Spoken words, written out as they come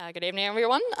Good evening,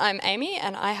 everyone. I'm Amy,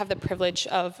 and I have the privilege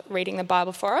of reading the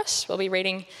Bible for us. We'll be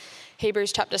reading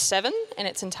Hebrews chapter 7 in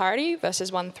its entirety,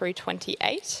 verses 1 through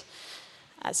 28.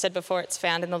 As said before, it's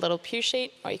found in the little pew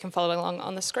sheet, or you can follow along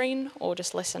on the screen, or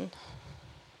just listen.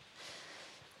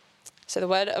 So the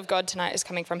word of God tonight is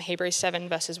coming from Hebrews 7,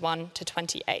 verses 1 to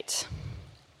 28.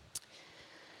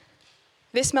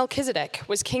 This Melchizedek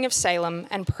was king of Salem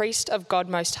and priest of God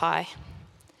Most High.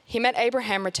 He met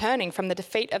Abraham returning from the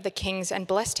defeat of the kings and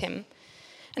blessed him,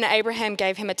 and Abraham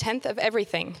gave him a tenth of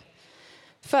everything.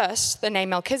 First, the name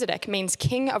Melchizedek means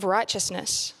king of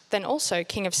righteousness, then also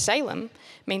king of Salem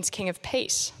means king of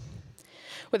peace.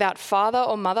 Without father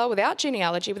or mother, without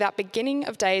genealogy, without beginning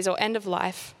of days or end of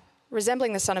life,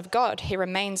 resembling the Son of God, he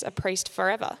remains a priest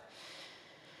forever.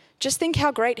 Just think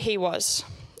how great he was.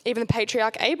 Even the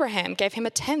patriarch Abraham gave him a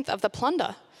tenth of the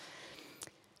plunder.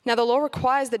 Now the law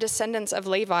requires the descendants of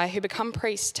Levi who become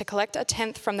priests to collect a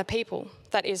tenth from the people,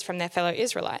 that is, from their fellow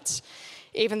Israelites,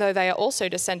 even though they are also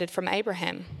descended from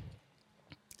Abraham.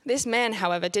 This man,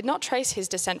 however, did not trace his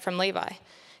descent from Levi,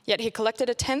 yet he collected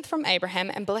a tenth from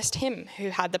Abraham and blessed him who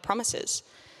had the promises.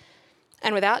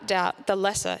 And without doubt, the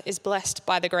lesser is blessed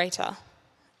by the greater.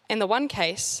 In the one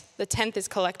case, the tenth is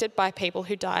collected by people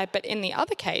who die, but in the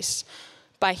other case,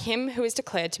 by him who is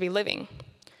declared to be living.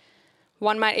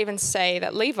 One might even say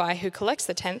that Levi, who collects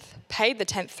the tenth, paid the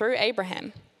tenth through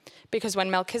Abraham, because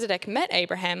when Melchizedek met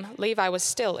Abraham, Levi was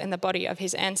still in the body of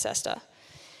his ancestor.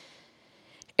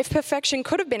 If perfection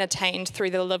could have been attained through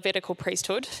the Levitical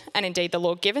priesthood, and indeed the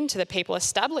law given to the people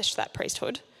established that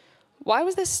priesthood, why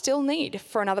was there still need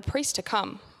for another priest to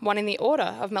come, one in the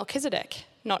order of Melchizedek,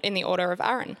 not in the order of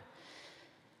Aaron?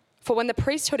 For when the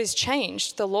priesthood is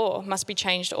changed, the law must be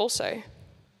changed also.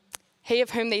 He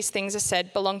of whom these things are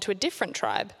said belonged to a different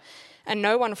tribe, and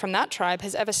no one from that tribe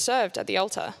has ever served at the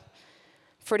altar.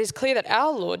 For it is clear that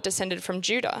our Lord descended from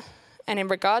Judah, and in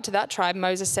regard to that tribe,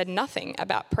 Moses said nothing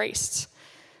about priests.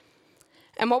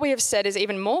 And what we have said is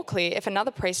even more clear if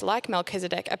another priest like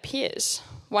Melchizedek appears,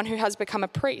 one who has become a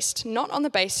priest, not on the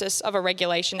basis of a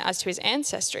regulation as to his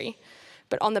ancestry,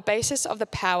 but on the basis of the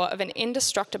power of an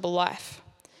indestructible life.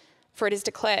 For it is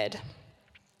declared,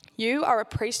 "You are a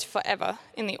priest forever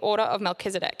in the order of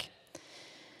Melchizedek."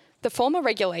 The former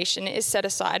regulation is set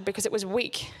aside because it was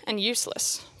weak and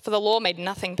useless, for the law made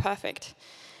nothing perfect,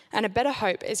 and a better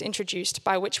hope is introduced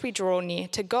by which we draw near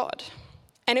to God.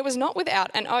 And it was not without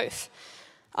an oath.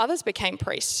 Others became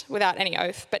priests without any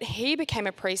oath, but he became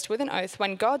a priest with an oath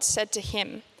when God said to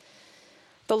him,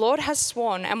 "The Lord has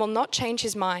sworn and will not change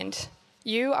his mind.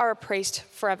 You are a priest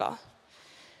forever."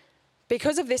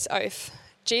 Because of this oath,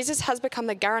 Jesus has become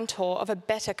the guarantor of a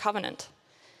better covenant.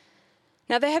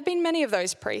 Now there have been many of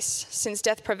those priests since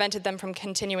death prevented them from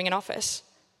continuing in office,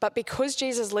 but because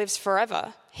Jesus lives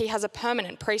forever, he has a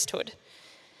permanent priesthood.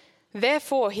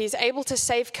 Therefore, he is able to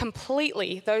save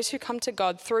completely those who come to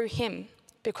God through him,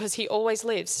 because he always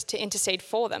lives to intercede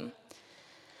for them.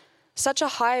 Such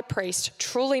a high priest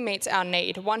truly meets our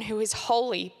need, one who is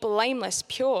holy, blameless,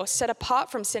 pure, set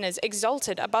apart from sinners,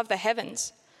 exalted above the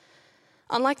heavens.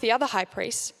 Unlike the other high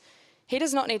priests, he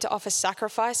does not need to offer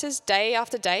sacrifices day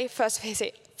after day, first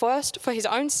for his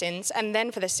own sins and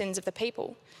then for the sins of the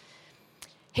people.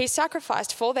 He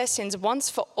sacrificed for their sins once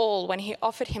for all when he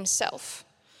offered himself.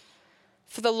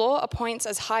 For the law appoints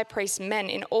as high priests men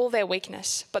in all their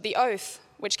weakness, but the oath,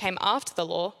 which came after the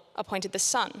law, appointed the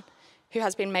Son, who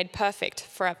has been made perfect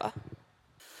forever.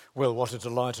 Well, what a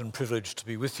delight and privilege to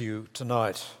be with you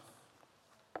tonight.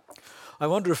 I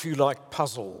wonder if you like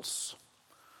puzzles.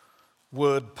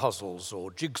 Word puzzles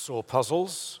or jigsaw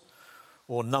puzzles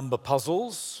or number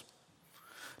puzzles?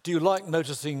 Do you like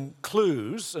noticing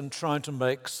clues and trying to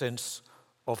make sense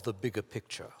of the bigger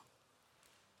picture?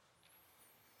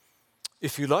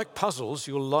 If you like puzzles,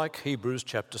 you'll like Hebrews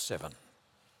chapter 7.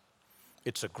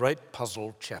 It's a great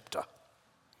puzzle chapter.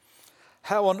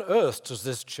 How on earth does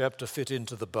this chapter fit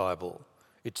into the Bible?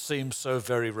 It seems so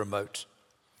very remote.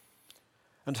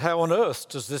 And how on earth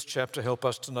does this chapter help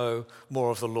us to know more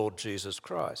of the Lord Jesus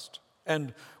Christ?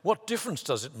 And what difference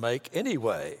does it make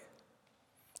anyway?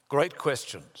 Great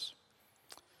questions.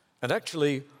 And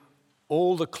actually,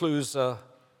 all the clues are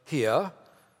here.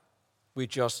 We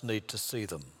just need to see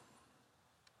them.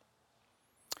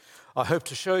 I hope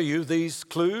to show you these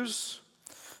clues,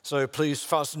 so please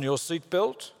fasten your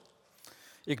seatbelt,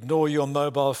 ignore your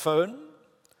mobile phone,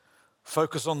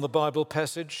 focus on the Bible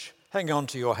passage, hang on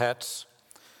to your hats,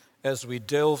 as we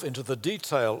delve into the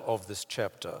detail of this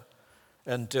chapter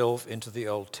and delve into the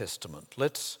Old Testament.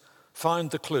 Let's find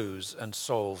the clues and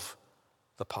solve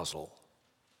the puzzle.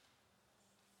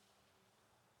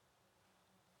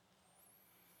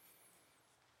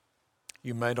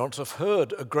 You may not have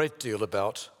heard a great deal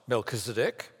about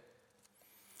Melchizedek.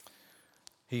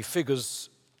 He figures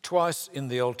twice in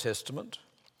the Old Testament,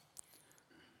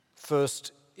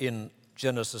 first in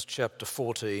Genesis chapter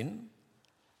 14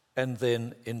 and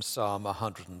then in Psalm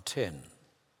 110.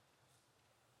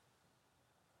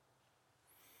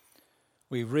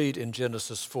 We read in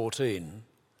Genesis 14,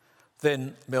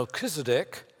 "Then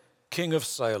Melchizedek, king of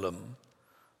Salem,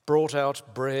 brought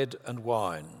out bread and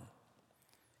wine.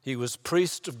 He was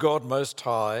priest of God Most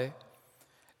High,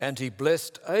 and he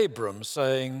blessed Abram,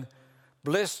 saying,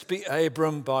 'Blessed be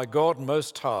Abram by God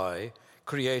Most High,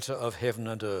 creator of heaven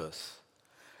and earth.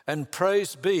 And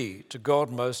praise be to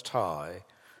God Most High,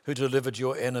 who delivered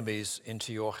your enemies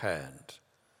into your hand.'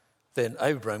 Then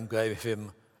Abram gave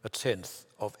him a tenth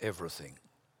of everything."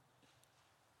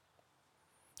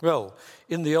 Well,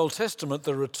 in the Old Testament,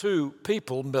 there are two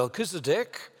people,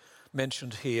 Melchizedek,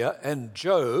 mentioned here, and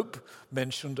Job,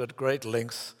 mentioned at great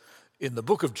length in the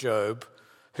book of Job,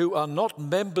 who are not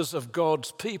members of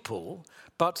God's people,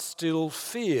 but still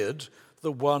feared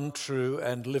the one true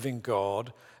and living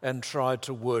God and tried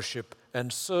to worship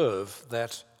and serve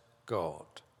that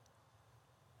God.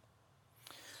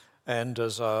 And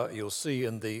as you'll see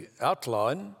in the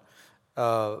outline,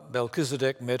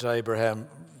 Melchizedek met Abraham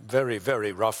very,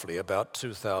 very roughly about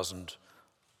 2000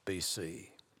 BC.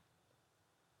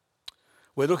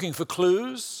 We're looking for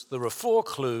clues. There are 4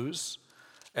 clues,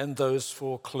 and those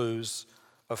 4 clues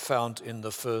are found in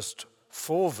the first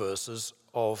 4 verses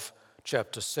of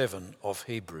chapter 7 of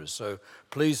Hebrews. So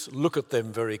please look at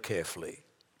them very carefully.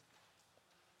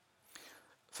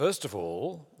 First of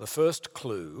all, the first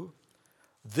clue,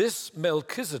 this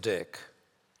Melchizedek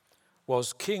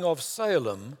was king of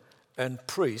Salem and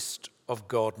priest of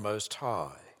God Most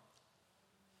High.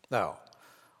 Now,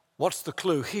 what's the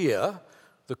clue here?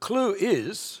 The clue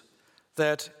is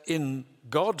that in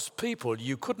God's people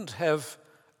you couldn't have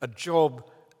a job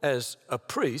as a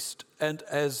priest and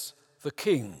as the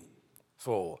king,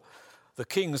 for the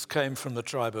kings came from the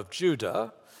tribe of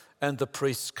Judah and the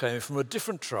priests came from a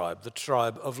different tribe, the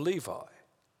tribe of Levi.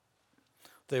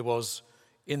 There was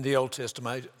in the Old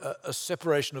Testament a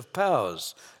separation of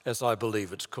powers, as I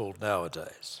believe it's called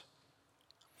nowadays.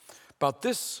 But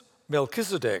this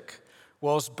Melchizedek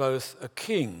was both a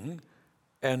king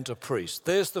and a priest.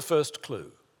 There's the first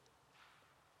clue.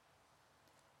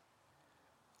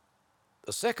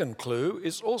 The second clue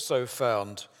is also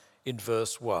found in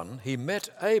verse 1. He met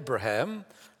Abraham,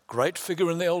 great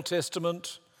figure in the Old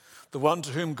Testament, the one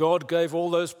to whom God gave all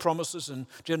those promises in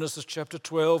Genesis chapter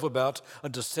 12 about a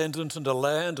descendant and a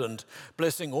land and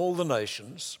blessing all the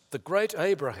nations. The great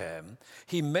Abraham,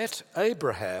 he met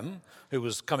Abraham, who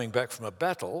was coming back from a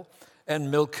battle, and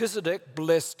Melchizedek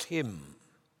blessed him.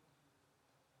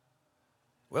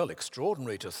 Well,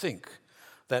 extraordinary to think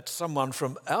that someone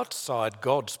from outside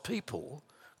God's people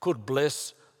could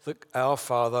bless our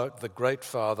father, the great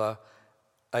father,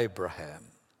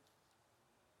 Abraham.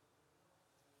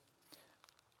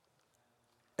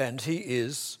 And he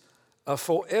is a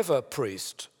forever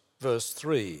priest, verse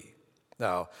 3.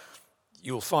 Now,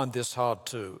 you'll find this hard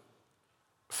to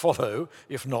follow,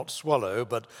 if not swallow,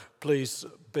 but please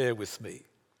bear with me.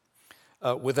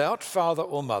 Without father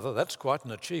or mother, that's quite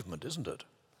an achievement, isn't it?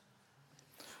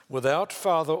 Without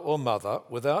father or mother,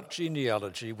 without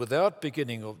genealogy, without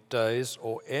beginning of days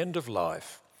or end of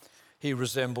life, he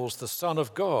resembles the Son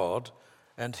of God,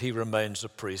 and he remains a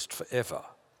priest forever.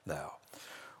 Now,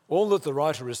 all that the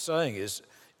writer is saying is,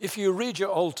 if you read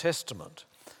your Old Testament,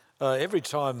 every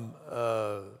time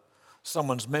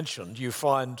someone's mentioned, you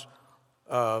find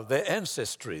their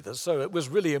ancestry. So it was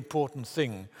a really important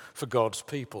thing for God's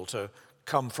people to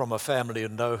come from a family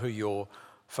and know who your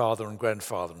father and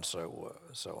grandfather and so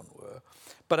on were.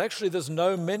 But actually there's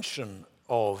no mention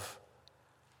of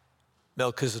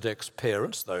Melchizedek's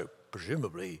parents, though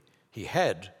presumably he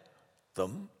had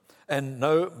them, and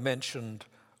no mention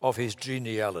of his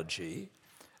genealogy,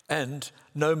 and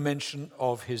no mention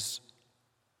of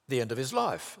the end of his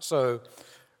life. So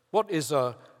what is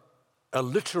a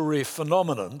literary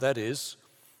phenomenon, that is,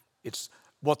 it's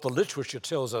what the literature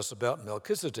tells us about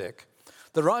Melchizedek,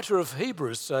 the writer of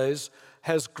Hebrews says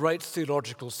has great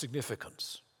theological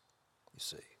significance, you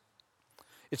see.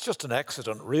 It's just an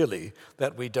accident, really,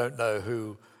 that we don't know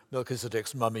who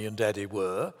Melchizedek's mummy and daddy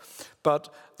were.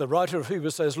 But the writer of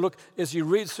Hebrews says, look, as you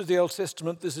read through the Old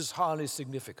Testament, this is highly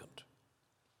significant.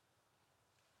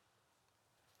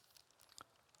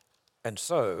 And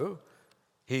so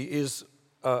he is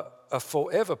a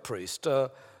forever priest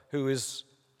who is,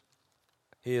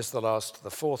 here's the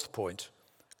fourth point,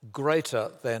 greater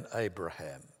than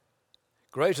Abraham.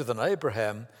 Greater than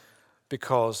Abraham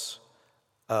because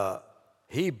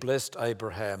He blessed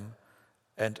Abraham,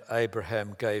 and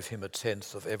Abraham gave him a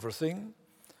tenth of everything.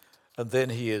 And then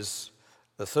he is,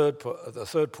 the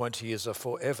third point, he is a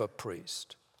forever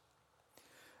priest.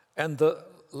 And the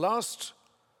last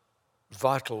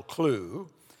vital clue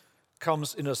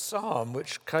comes in a psalm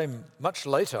which came much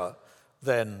later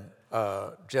than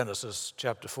Genesis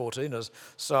chapter 14, a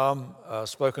psalm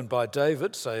spoken by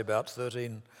David, say about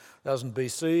 13,000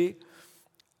 BC,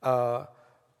 about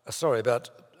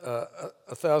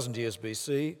 1,000 years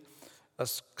BC, a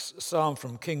psalm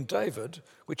from King David,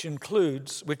 which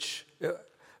includes,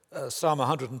 Psalm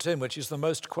 110, which is the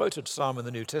most quoted psalm in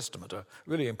the New Testament, a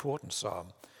really important psalm.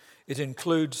 It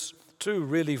includes two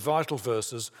really vital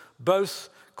verses, both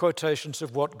quotations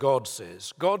of what God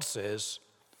says. God says,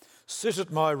 "Sit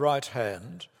at my right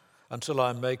hand until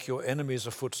I make your enemies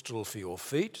a footstool for your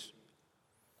feet."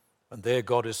 And there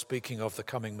God is speaking of the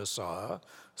coming Messiah.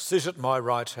 "Sit at my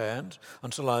right hand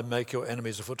until I make your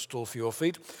enemies a footstool for your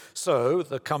feet." So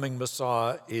the coming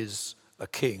Messiah is a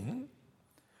king.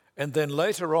 And then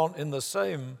later on in the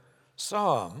same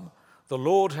psalm, the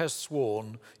Lord has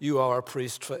sworn, "You are a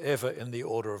priest forever in the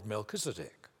order of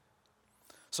Melchizedek."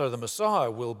 So the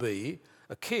Messiah will be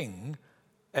a king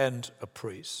and a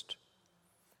priest.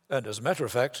 And as a matter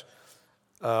of fact,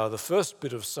 the first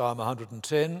bit of Psalm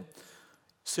 110,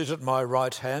 "Sit at my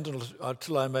right hand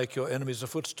until I make your enemies a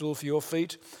footstool for your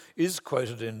feet," is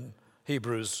quoted in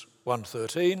Hebrews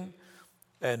 1:13.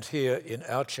 And here in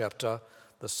our chapter,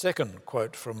 the second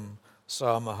quote from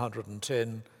Psalm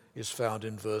 110 is found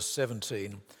in verse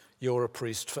 17, "You're a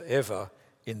priest forever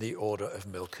in the order of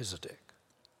Melchizedek."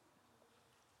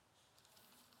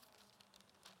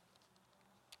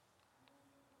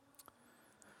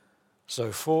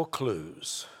 So 4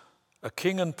 clues: a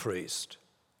king and priest,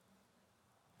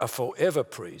 a forever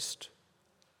priest,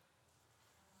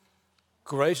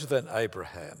 greater than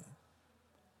Abraham,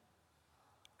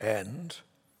 and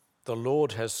the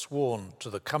Lord has sworn to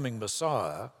the coming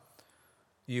Messiah,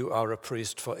 "You are a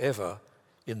priest forever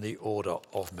in the order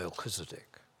of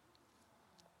Melchizedek."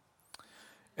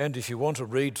 And if you want to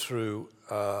read through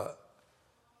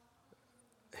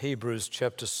Hebrews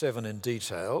chapter 7 in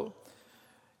detail,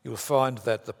 you'll find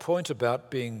that the point about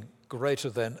being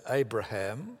greater than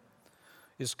Abraham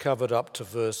is covered up to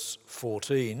verse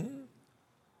 14.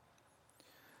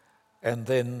 And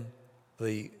then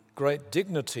the great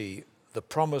dignity, the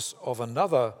promise of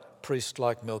another priest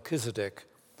like Melchizedek,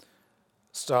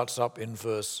 starts up in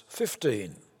verse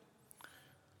 15.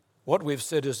 What we've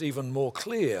said is even more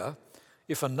clear.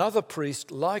 If another priest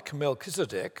like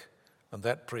Melchizedek, and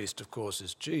that priest, of course,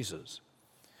 is Jesus,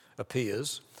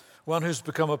 appears, one who's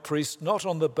become a priest not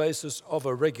on the basis of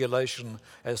a regulation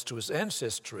as to his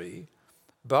ancestry,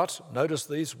 but, notice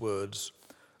these words,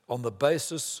 on the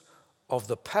basis of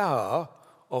the power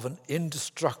of an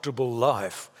indestructible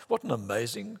life. What an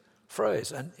amazing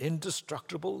phrase, an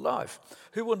indestructible life.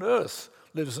 Who on earth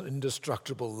lives an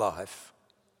indestructible life?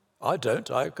 I don't,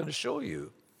 I can assure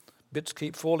you. Bits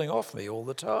keep falling off me all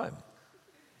the time.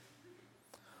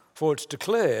 For it's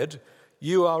declared,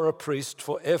 "You are a priest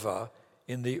forever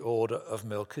in the order of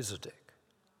Melchizedek."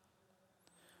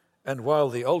 And while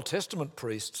the Old Testament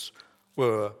priests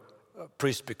were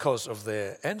priests because of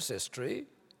their ancestry,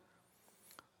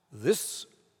 this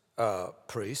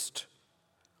priest,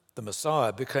 the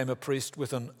Messiah, became a priest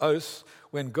with an oath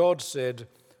when God said,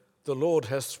 "The Lord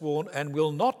has sworn and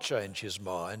will not change his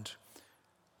mind,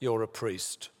 you're a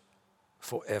priest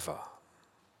forever."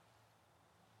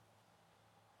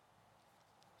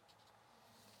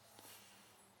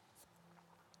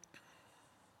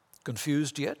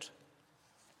 Confused yet?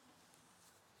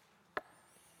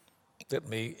 Let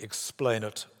me explain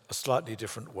it a slightly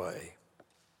different way.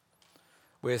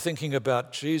 We're thinking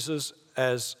about Jesus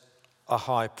as a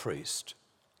high priest.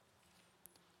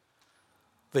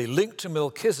 The link to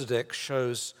Melchizedek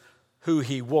shows who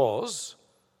he was,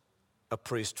 a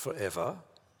priest forever.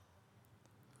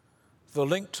 The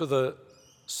link to the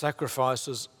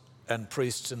sacrifices and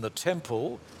priests in the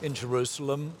temple in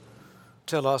Jerusalem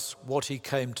tell us what he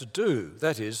came to do,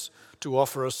 that is, to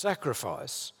offer a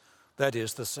sacrifice, that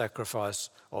is, the sacrifice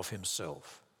of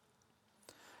himself.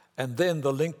 And then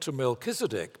the link to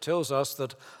Melchizedek tells us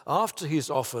that after he's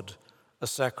offered a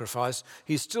sacrifice,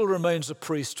 he still remains a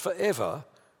priest forever,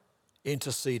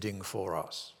 interceding for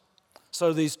us.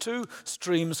 So these two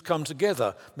streams come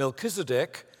together,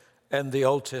 Melchizedek and the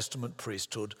Old Testament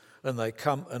priesthood, and they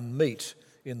come and meet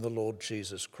in the Lord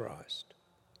Jesus Christ.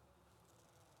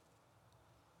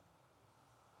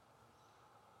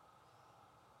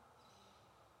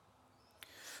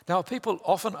 Now, people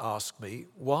often ask me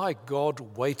why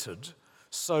God waited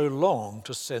so long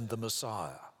to send the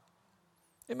Messiah.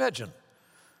 Imagine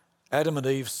Adam and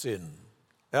Eve sin,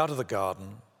 out of the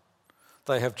garden,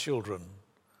 they have children,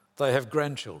 they have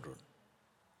grandchildren.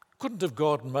 Couldn't have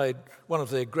God made one of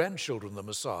their grandchildren the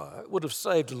Messiah? It would have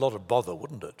saved a lot of bother,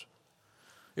 wouldn't it?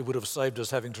 It would have saved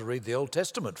us having to read the Old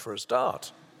Testament for a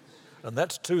start. And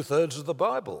that's 2/3 of the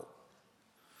Bible.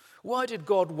 Why did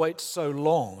God wait so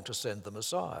long to send the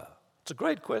Messiah? It's a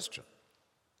great question.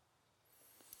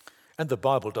 And the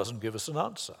Bible doesn't give us an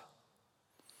answer.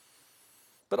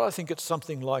 But I think it's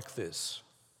something like this,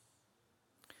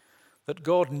 that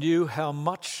God knew how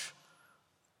much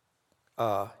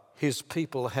his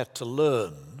people had to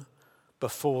learn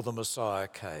before the Messiah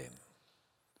came.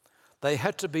 They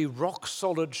had to be rock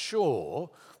solid sure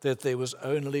that there was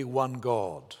only one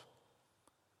God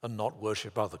and not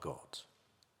worship other gods.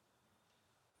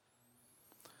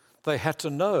 They had to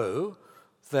know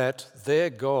that their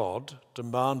God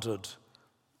demanded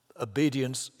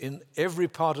obedience in every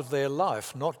part of their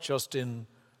life, not just in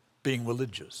being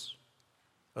religious.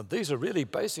 And these are really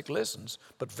basic lessons,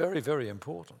 but very, very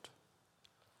important.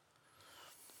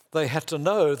 They had to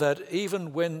know that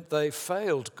even when they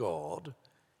failed God,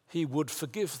 he would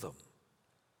forgive them.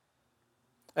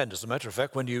 And as a matter of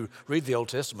fact, when you read the Old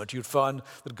Testament, you'd find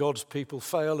that God's people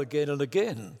fail again and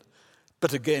again,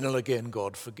 but again and again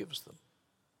God forgives them.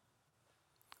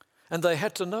 And they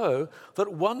had to know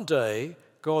that one day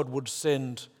God would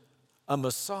send a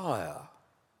Messiah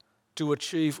to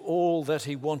achieve all that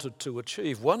he wanted to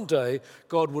achieve. One day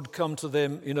God would come to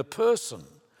them in a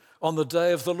person on the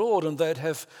day of the Lord, and they'd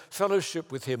have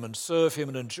fellowship with him and serve him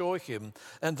and enjoy him,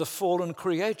 and the fallen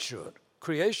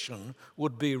creation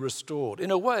would be restored.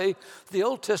 In a way, the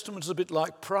Old Testament is a bit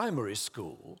like primary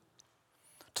school,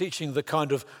 teaching the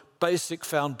kind of basic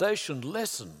foundation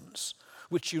lessons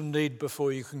which you need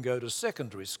before you can go to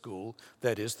secondary school,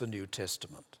 that is, the New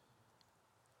Testament.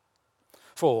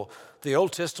 For the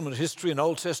Old Testament history and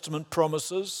Old Testament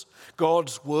promises,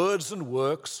 God's words and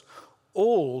works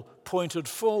all pointed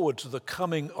forward to the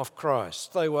coming of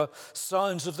Christ. They were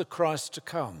signs of the Christ to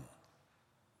come.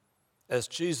 As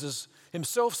Jesus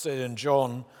himself said in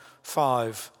John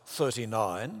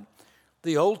 5:39,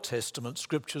 the Old Testament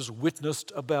scriptures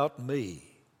witnessed about me.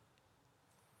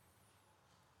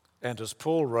 And as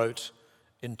Paul wrote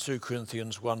in 2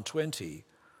 Corinthians 1:20,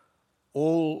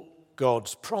 all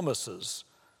God's promises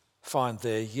find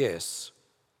their yes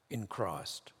in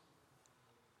Christ.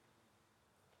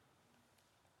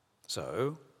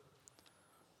 So,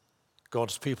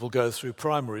 God's people go through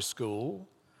primary school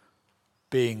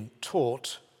being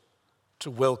taught to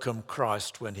welcome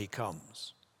Christ when he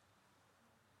comes.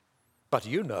 But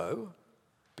you know,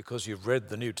 because you've read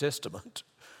the New Testament,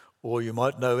 or you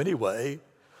might know anyway,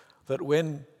 that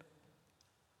when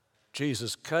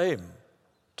Jesus came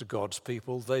to God's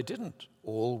people, they didn't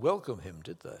all welcome him,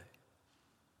 did they?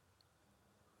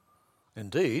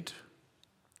 Indeed,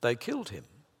 they killed him.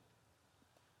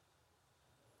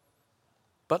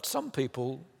 But some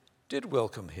people did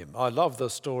welcome him. I love the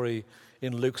story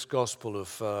in Luke's Gospel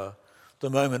of the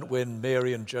moment when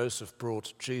Mary and Joseph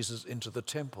brought Jesus into the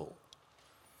temple.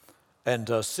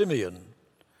 And Simeon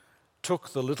took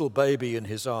the little baby in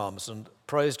his arms and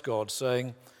praised God,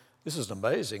 saying, "This is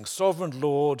amazing. Sovereign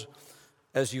Lord,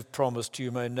 as you've promised, you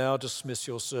may now dismiss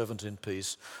your servant in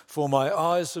peace. For my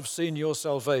eyes have seen your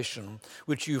salvation,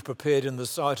 which you've prepared in the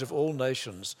sight of all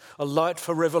nations, a light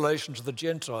for revelation to the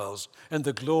Gentiles and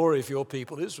the glory of your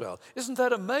people Israel." Isn't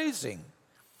that amazing?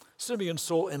 Simeon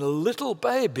saw in a little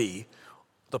baby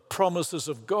the promises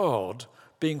of God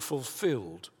being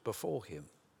fulfilled before him.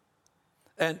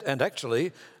 And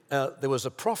actually, there was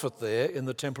a prophet there in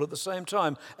the temple at the same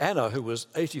time, Anna, who was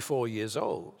 84 years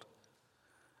old.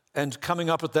 And coming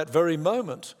up at that very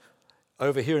moment,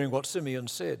 overhearing what Simeon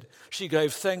said, she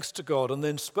gave thanks to God and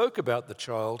then spoke about the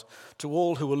child to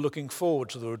all who were looking forward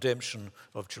to the redemption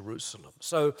of Jerusalem.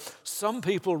 So some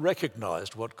people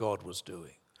recognized what God was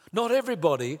doing. Not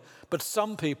everybody, but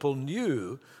some people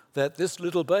knew that this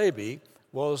little baby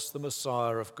was the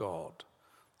Messiah of God,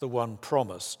 the one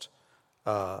promised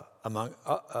among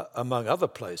other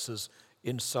places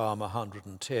in Psalm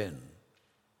 110.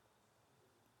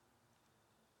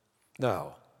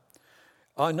 Now,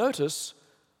 I notice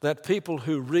that people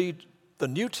who read the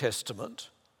New Testament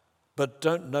but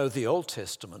don't know the Old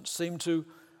Testament seem to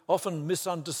often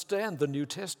misunderstand the New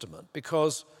Testament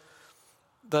because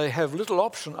they have little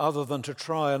option other than to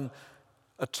try and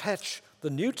attach the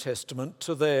New Testament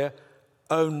to their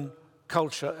own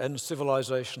culture and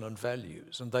civilization and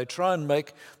values. And they try and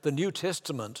make the New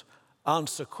Testament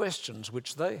answer questions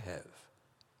which they have.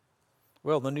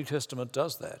 Well, the New Testament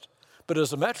does that. But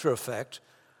as a matter of fact,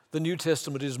 the New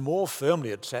Testament is more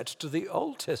firmly attached to the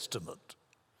Old Testament.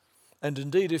 And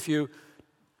indeed, if you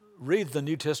read the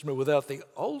New Testament without the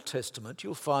Old Testament,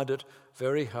 you'll find it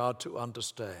very hard to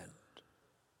understand.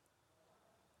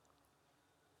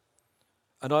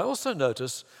 And I also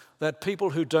notice that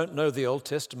people who don't know the Old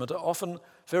Testament are often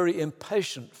very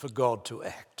impatient for God to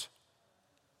act.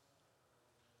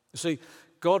 You see,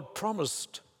 God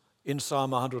promised in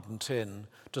Psalm 110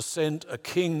 to send a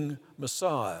king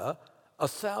Messiah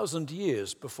 1,000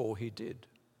 years before he did.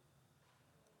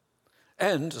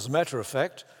 And, as a matter of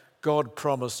fact, God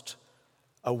promised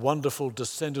a wonderful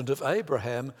descendant of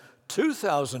Abraham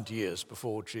 2,000 years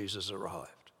before Jesus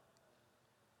arrived.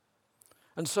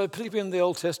 And so people in the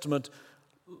Old Testament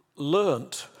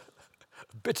learnt,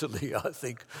 bitterly I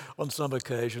think, on some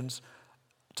occasions,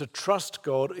 to trust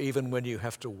God even when you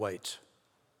have to wait.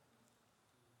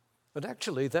 But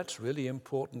actually, that's a really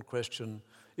important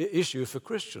issue for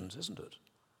Christians, isn't it?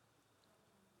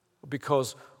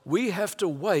 Because we have to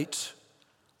wait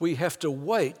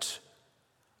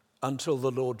until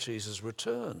the Lord Jesus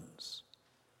returns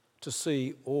to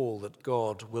see all that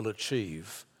God will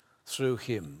achieve through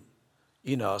him,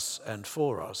 in us and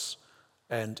for us,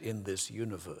 and in this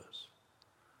universe.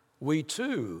 We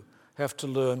too have to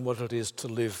learn what it is to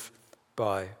live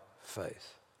by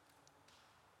faith.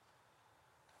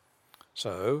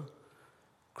 So,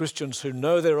 Christians who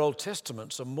know their Old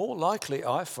Testaments are more likely,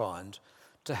 I find,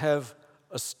 to have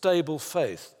a stable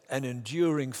faith, an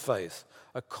enduring faith,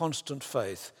 a constant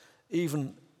faith,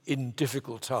 even in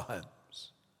difficult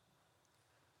times.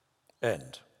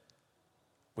 And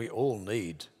we all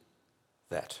need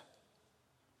that.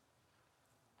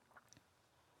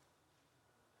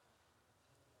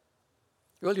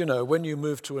 Well, you know, when you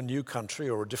move to a new country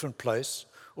or a different place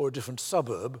or a different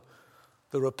suburb,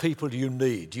 there are people you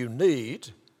need. You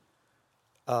need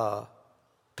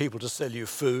people to sell you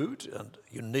food, and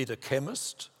you need a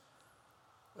chemist,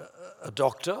 a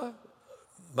doctor.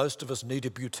 Most of us need a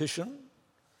beautician.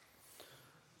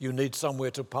 You need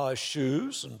somewhere to buy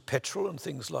shoes and petrol and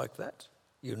things like that.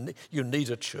 You need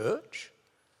a church.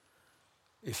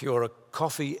 If you're a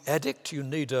coffee addict, you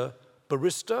need a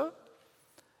barista.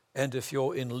 And if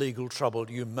you're in legal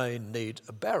trouble, you may need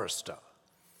a barrister.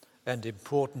 And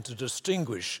important to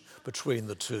distinguish between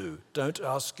the two. Don't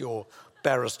ask your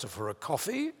barrister for a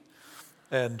coffee,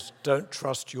 and don't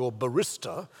trust your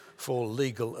barista for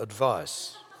legal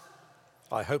advice.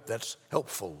 I hope that's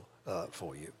helpful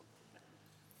for you.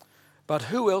 But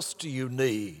who else do you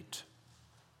need?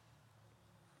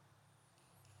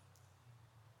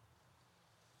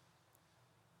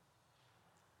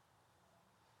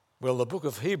 Well, the book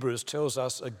of Hebrews tells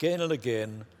us again and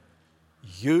again,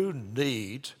 you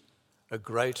need a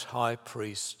great high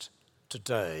priest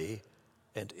today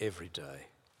and every day.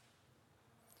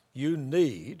 You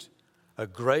need a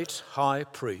great high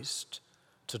priest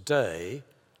today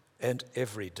and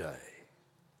every day.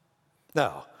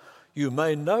 Now, you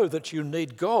may know that you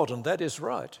need God, and that is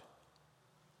right.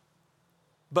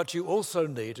 But you also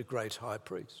need a great high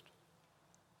priest.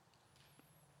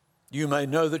 You may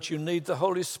know that you need the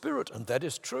Holy Spirit, and that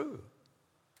is true.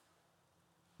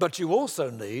 But you also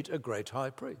need a great high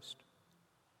priest.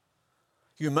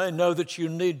 You may know that you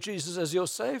need Jesus as your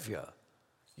Savior.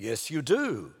 Yes, you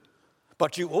do.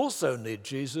 But you also need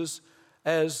Jesus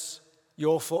as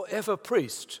your forever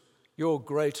priest, your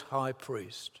great high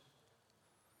priest.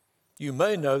 You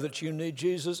may know that you need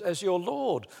Jesus as your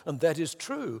Lord, and that is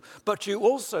true. But you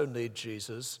also need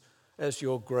Jesus as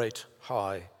your great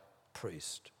high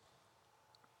priest.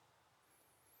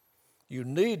 You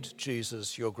need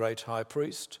Jesus, your great high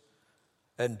priest,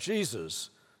 and Jesus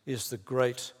is the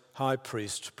great high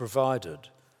priest provided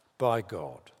by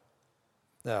God.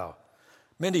 Now,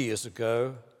 many years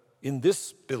ago, in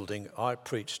this building, I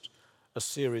preached a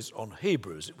series on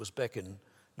Hebrews. It was back in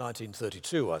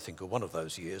 1932, I think, or one of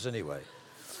those years anyway.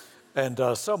 And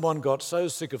someone got so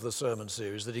sick of the sermon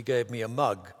series that he gave me a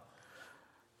mug.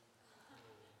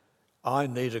 I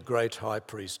need a great high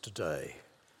priest today.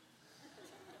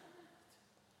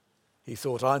 He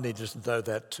thought I needed to know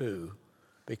that too,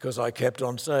 because I kept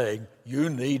on saying,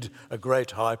 you need a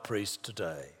great high priest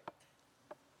today.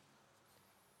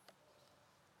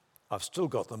 I've still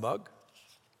got the mug,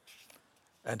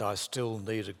 and I still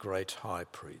need a great high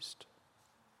priest.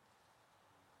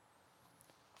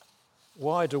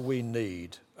 Why do we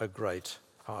need a great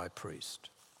high priest?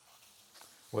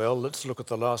 Well, let's look at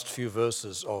the last few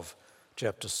verses of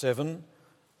chapter 7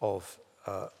 of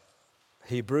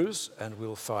Hebrews, and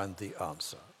we'll find the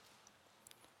answer.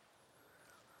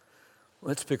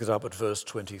 Let's pick it up at verse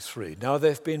 23. Now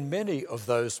there have been many of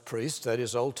those priests, that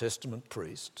is Old Testament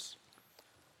priests,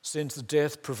 since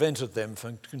death prevented them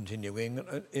from continuing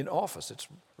in office. It's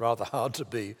rather hard to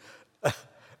be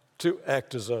to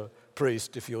act as a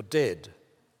priest if you're dead.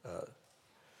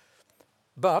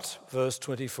 But, verse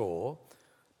 24,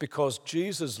 because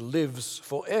Jesus lives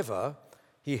forever,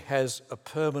 he has a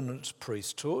permanent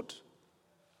priesthood.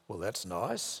 Well, that's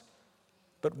nice.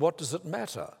 But what does it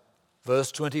matter?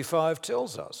 Verse 25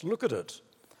 tells us, look at it.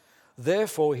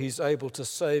 Therefore, he's able to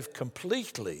save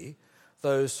completely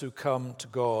those who come to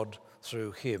God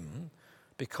through him,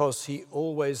 because he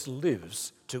always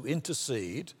lives to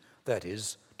intercede, that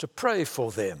is, to pray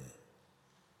for them.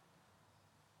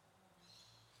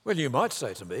 Well, you might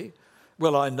say to me,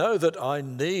 well, I know that I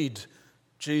need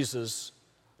Jesus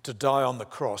to die on the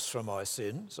cross for my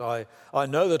sins. I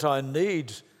know that I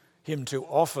need him to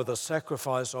offer the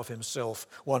sacrifice of himself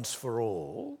once for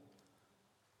all.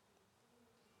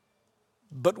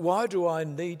 But why do I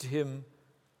need him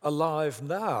alive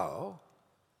now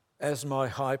as my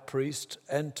high priest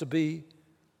and to be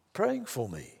praying for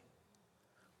me?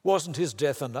 Wasn't his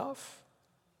death enough?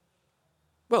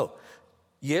 Well,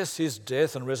 yes, his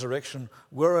death and resurrection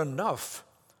were enough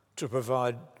to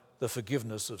provide the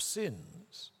forgiveness of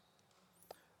sins.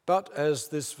 But as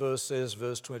this verse says,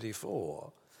 verse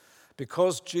 24,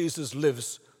 because Jesus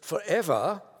lives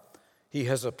forever, he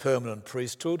has a permanent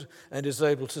priesthood and is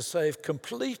able to save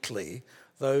completely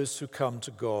those who come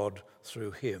to God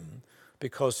through him,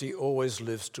 because he always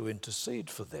lives to intercede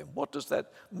for them. What does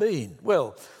that mean?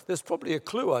 Well, there's probably a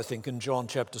clue, I think, in John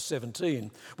chapter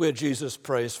 17, where Jesus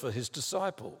prays for his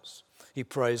disciples. He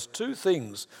prays two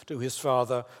things to his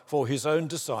Father for his own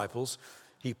disciples.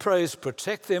 He prays,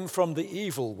 protect them from the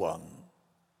evil one.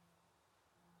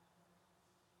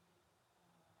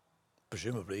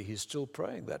 Presumably, he's still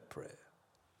praying that prayer.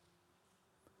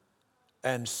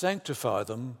 And sanctify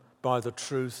them by the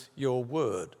truth. Your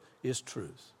word is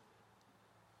truth.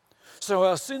 So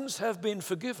our sins have been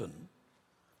forgiven,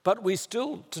 but we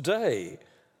still today,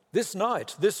 this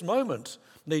night, this moment,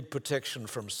 need protection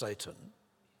from Satan.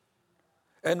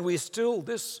 And we still,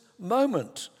 this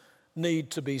moment,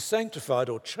 need to be sanctified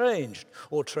or changed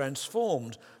or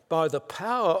transformed by the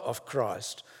power of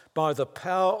Christ, by the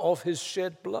power of his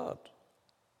shed blood.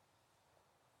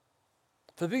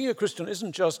 For being a Christian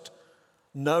isn't just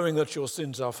knowing that your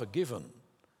sins are forgiven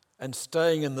and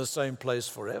staying in the same place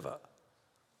forever.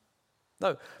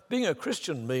 No, being a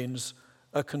Christian means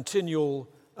a continual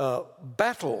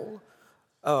battle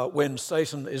when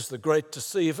Satan is the great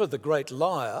deceiver, the great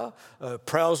liar,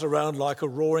 prowls around like a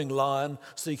roaring lion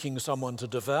seeking someone to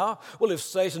devour. Well, if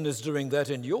Satan is doing that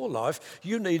in your life,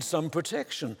 you need some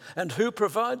protection. And who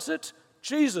provides it?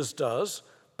 Jesus does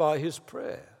by his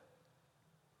prayer.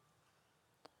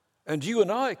 And you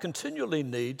and I continually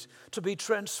need to be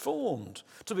transformed,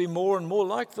 to be more and more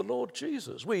like the Lord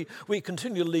Jesus. We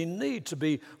continually need to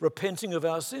be repenting of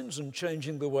our sins and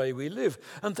changing the way we live.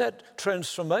 And that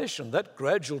transformation, that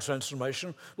gradual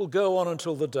transformation, will go on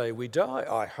until the day we die,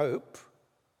 I hope.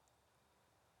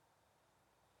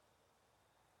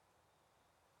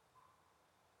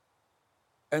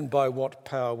 And by what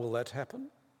power will that happen?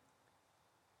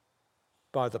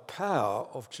 By the power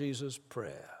of Jesus'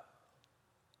 prayer.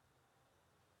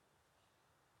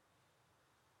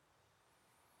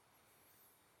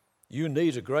 You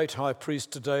need a great high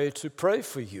priest today to pray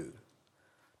for you,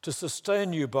 to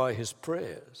sustain you by his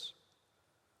prayers.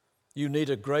 You need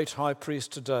a great high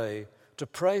priest today to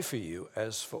pray for you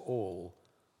as for all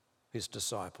his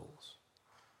disciples.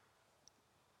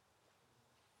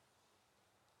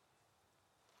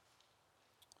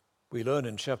 We learn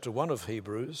in chapter 1 of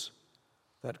Hebrews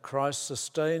that Christ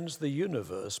sustains the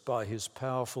universe by his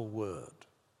powerful word.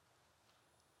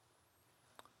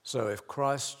 So if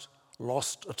Christ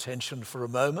lost attention for a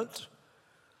moment,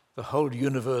 the whole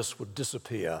universe would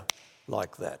disappear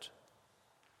like that.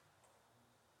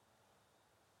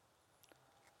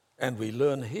 And we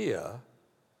learn here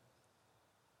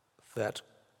that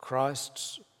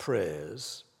Christ's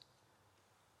prayers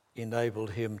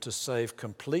enabled him to save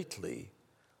completely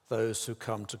those who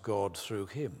come to God through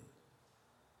him.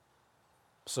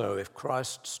 So if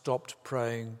Christ stopped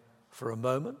praying for a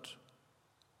moment,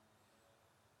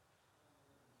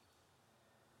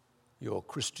 your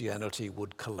Christianity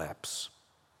would collapse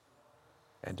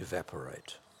and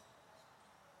evaporate.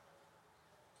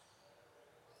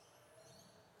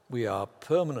 We are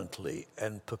permanently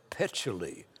and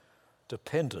perpetually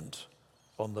dependent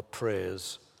on the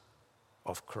prayers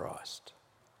of Christ.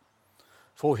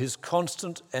 For his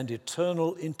constant and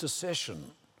eternal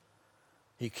intercession,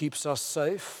 he keeps us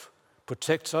safe,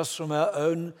 protects us from our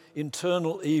own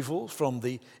internal evil, from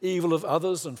the evil of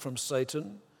others and from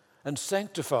Satan, and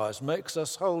sanctifies, makes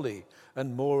us holy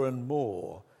and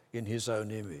more in his own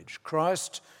image.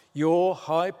 Christ, your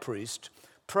high priest,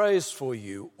 prays for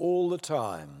you all the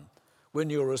time, when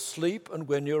you're asleep and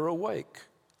when you're awake.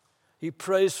 He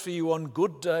prays for you on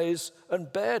good days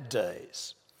and bad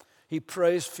days. He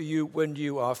prays for you when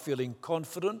you are feeling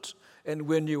confident and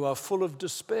when you are full of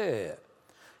despair.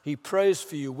 He prays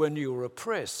for you when you are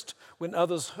oppressed, when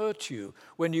others hurt you,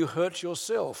 when you hurt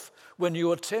yourself, when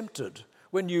you are tempted,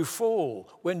 when you fall,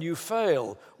 when you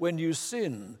fail, when you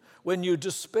sin, when you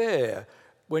despair,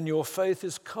 when your faith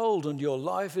is cold and your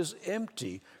life is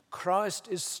empty. Christ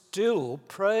is still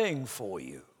praying for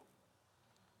you.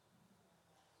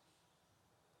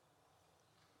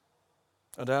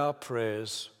 And our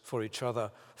prayers for each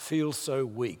other feel so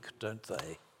weak, don't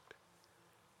they?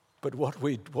 But what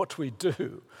we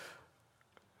do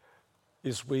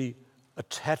is we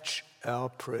attach our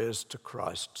prayers to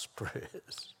Christ's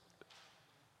prayers.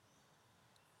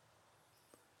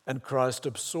 And Christ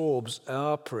absorbs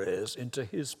our prayers into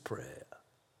his prayer,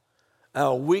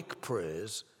 our weak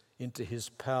prayers into his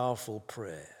powerful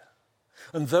prayer.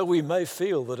 And though we may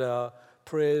feel that our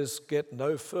prayers get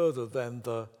no further than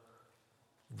the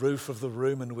roof of the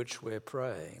room in which we're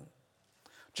praying,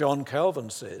 John Calvin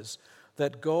says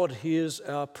that God hears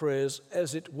our prayers,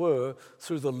 as it were,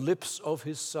 through the lips of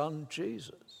his Son,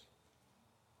 Jesus.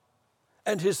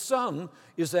 And his Son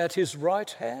is at his right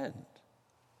hand.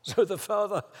 So the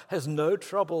Father has no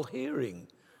trouble hearing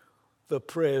the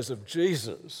prayers of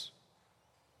Jesus,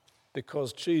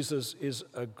 because Jesus is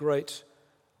a great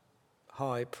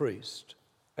high priest,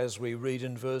 as we read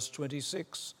in verse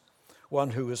 26. One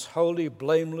who is holy,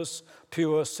 blameless,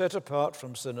 pure, set apart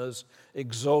from sinners,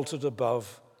 exalted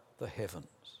above the heavens.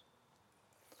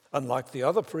 Unlike the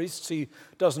other priests, he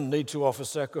doesn't need to offer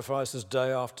sacrifices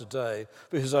day after day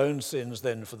for his own sins,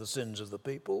 then for the sins of the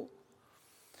people.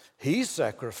 He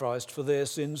sacrificed for their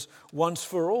sins once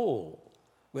for all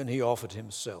when he offered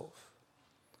himself.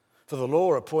 For the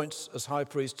law appoints as high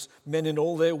priests men in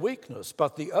all their weakness,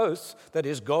 but the oath, that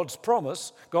is God's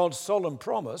promise, God's solemn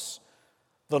promise,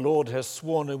 the Lord has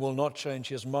sworn and will not change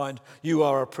his mind, you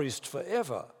are a priest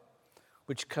forever,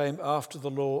 which came after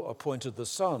the law appointed the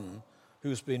Son,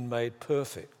 who's been made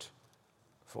perfect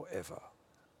forever.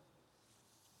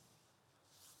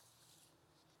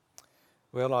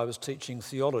 Well, I was teaching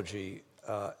theology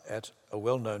at a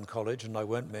well-known college, and I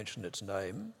won't mention its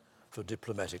name for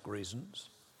diplomatic reasons.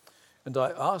 And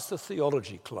I asked the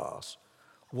theology class,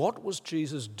 what was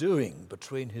Jesus doing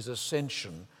between his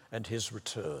ascension and his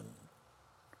return?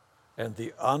 And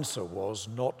the answer was,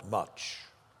 not much.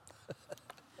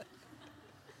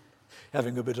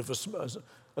 Having a bit of a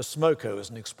smoko is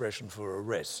an expression for a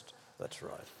rest. That's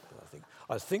right.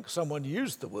 I think someone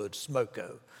used the word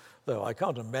smoko, though I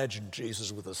can't imagine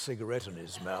Jesus with a cigarette in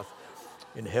his mouth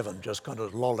in heaven, just kind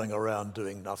of lolling around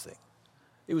doing nothing.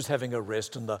 He was having a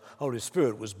rest, and the Holy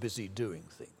Spirit was busy doing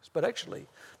things. But actually,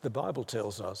 the Bible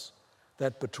tells us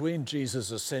that between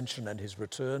Jesus' ascension and his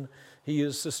return, he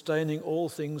is sustaining all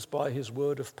things by his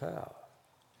word of power.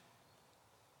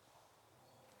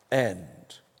 And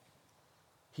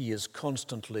he is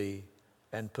constantly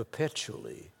and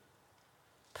perpetually,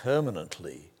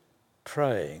 permanently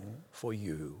praying for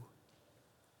you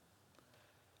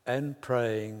and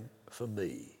praying for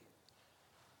me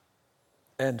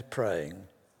and praying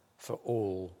for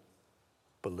all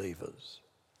believers.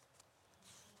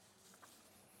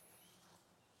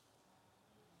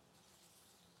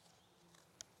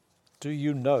 Do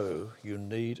you know you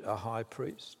need a high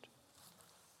priest?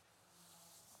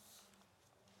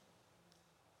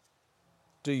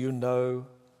 Do you know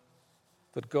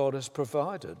that God has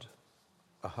provided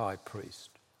a high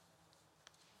priest?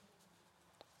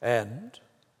 And,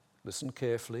 listen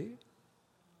carefully,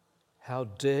 how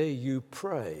dare you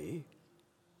pray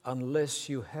unless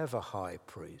you have a high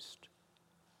priest?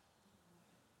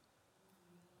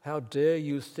 How dare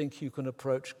you think you can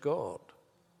approach God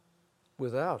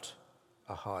without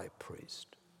a high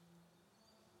priest?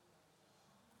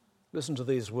 Listen to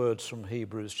these words from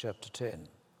Hebrews chapter 10.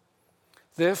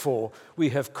 Therefore, we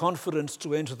have confidence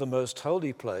to enter the most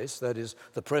holy place, that is,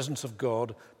 the presence of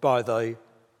God, by the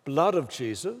blood of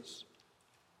Jesus.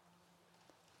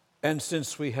 And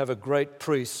since we have a great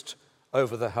priest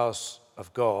over the house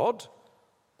of God,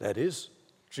 that is,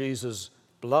 Jesus'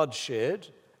 blood shed,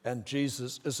 and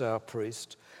Jesus is our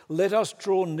priest, let us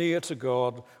draw near to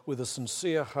God with a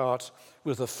sincere heart,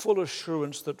 with a full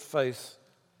assurance that faith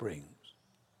brings.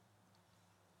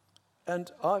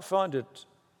 And I find it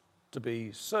to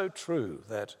be so true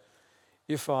that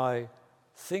if I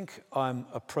think I'm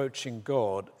approaching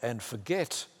God and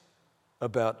forget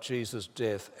about Jesus'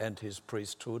 death and his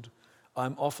priesthood,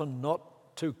 I'm often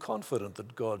not too confident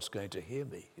that God's going to hear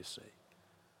me, you see.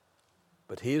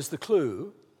 But here's the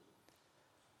clue.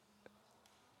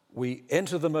 we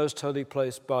enter the most holy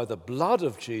place by the blood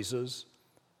of Jesus,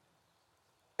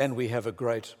 and we have a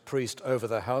great priest over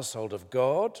the household of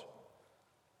God.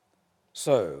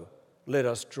 So let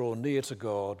us draw near to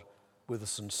God with a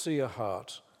sincere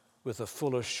heart, with a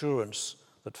full assurance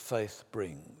that faith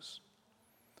brings,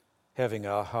 having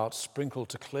our hearts sprinkled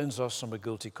to cleanse us from a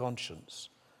guilty conscience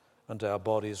and our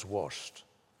bodies washed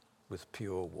with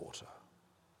pure water.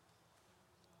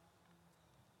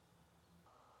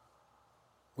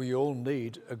 We all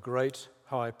need a great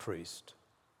high priest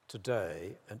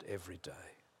today and every day.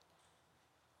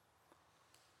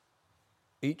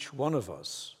 Each one of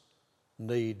us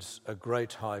needs a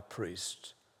great high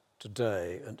priest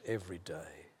today and every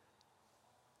day.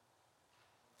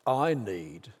 I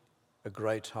need a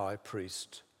great high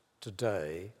priest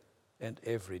today and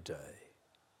every day.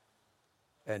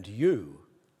 And you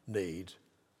need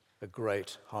a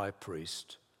great high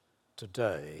priest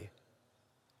today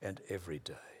and every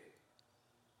day.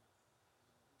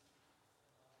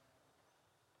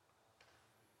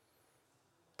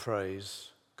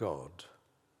 Praise God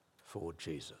for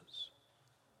Jesus.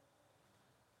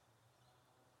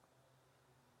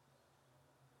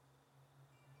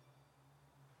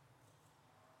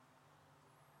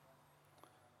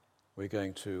 We're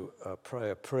going to pray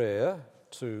a prayer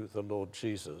to the Lord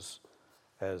Jesus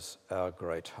as our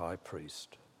great high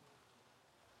priest.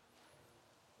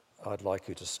 I'd like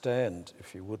you to stand,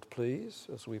 if you would please,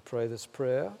 as we pray this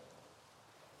prayer.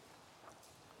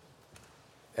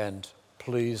 And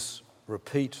please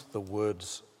repeat the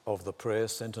words of the prayer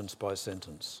sentence by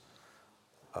sentence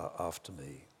after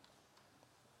me.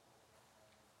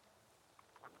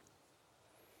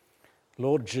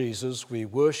 Lord Jesus, we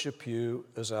worship you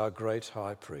as our great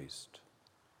high priest.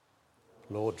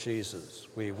 Lord Jesus,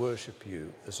 we worship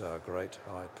you as our great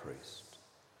high priest.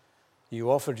 You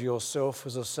offered yourself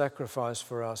as a sacrifice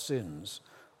for our sins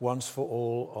once for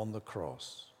all on the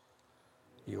cross.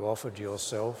 You offered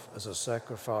yourself as a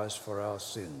sacrifice for our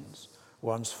sins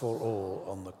once for all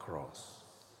on the cross.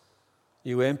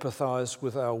 You empathize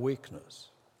with our weakness.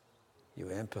 You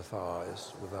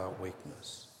empathize with our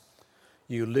weakness.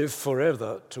 You live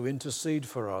forever to intercede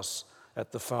for us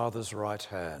at the Father's right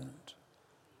hand.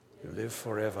 You live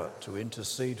forever to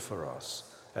intercede for us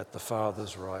at the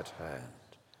Father's right hand.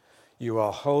 You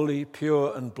are holy,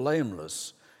 pure, and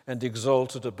blameless, and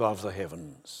exalted above the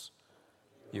heavens.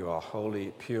 You are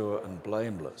holy, pure, and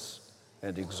blameless,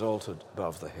 and exalted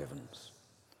above the heavens.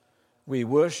 We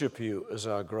worship you as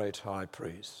our great high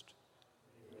priest.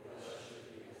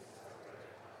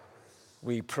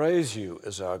 We praise you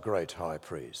as our great high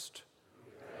priest.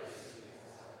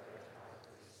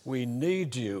 We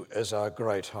need you as our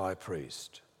great high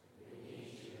priest.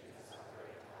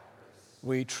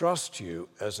 We trust you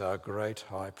as our great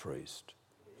high priest.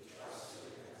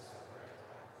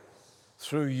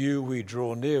 Through you we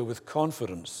draw near with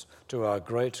confidence to our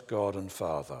great God and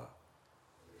Father.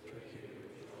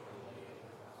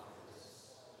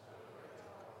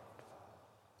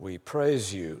 We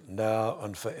praise you now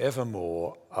and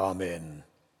forevermore. Amen.